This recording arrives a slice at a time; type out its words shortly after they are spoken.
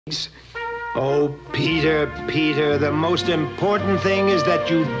Oh, Peter, Peter, the most important thing is that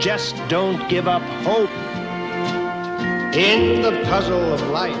you just don't give up hope. In the puzzle of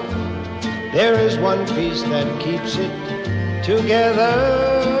life, there is one piece that keeps it together.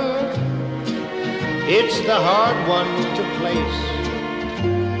 It's the hard one to place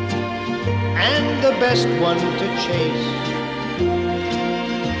and the best one to chase.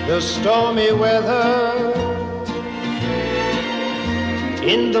 The stormy weather.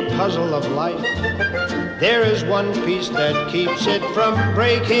 In the puzzle of life, there is one piece that keeps it from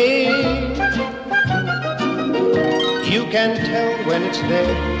breaking. You can tell when it's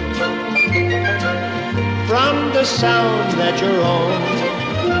there from the sound that your own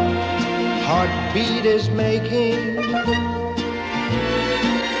heartbeat is making.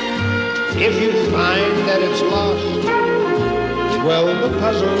 If you find that it's lost, well, the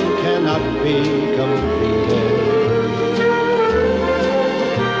puzzle cannot be completed.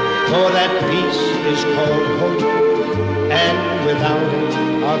 For that piece is called hope, and without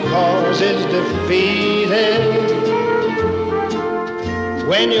it, our cause is defeated.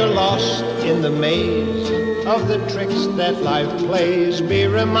 When you're lost in the maze of the tricks that life plays, be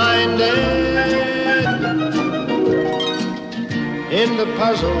reminded, in the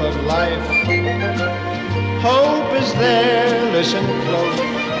puzzle of life, hope is there, listen close,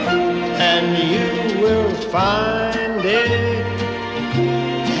 and you will find it.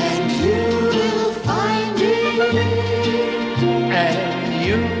 And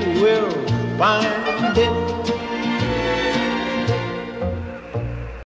you will find